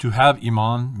To have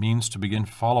Iman means to begin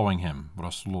following him,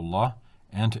 Rasulullah,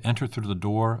 and to enter through the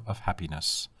door of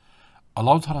happiness.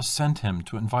 Allah Ta'ala sent him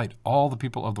to invite all the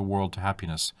people of the world to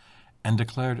happiness and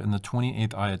declared in the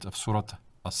 28th ayat of Surah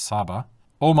As-Saba,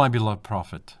 O my beloved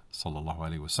Prophet, sallallahu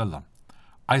alaihi wasallam,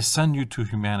 I send you to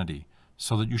humanity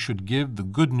so that you should give the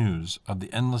good news of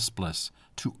the endless bliss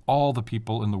to all the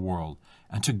people in the world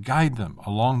and to guide them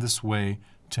along this way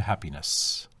to happiness.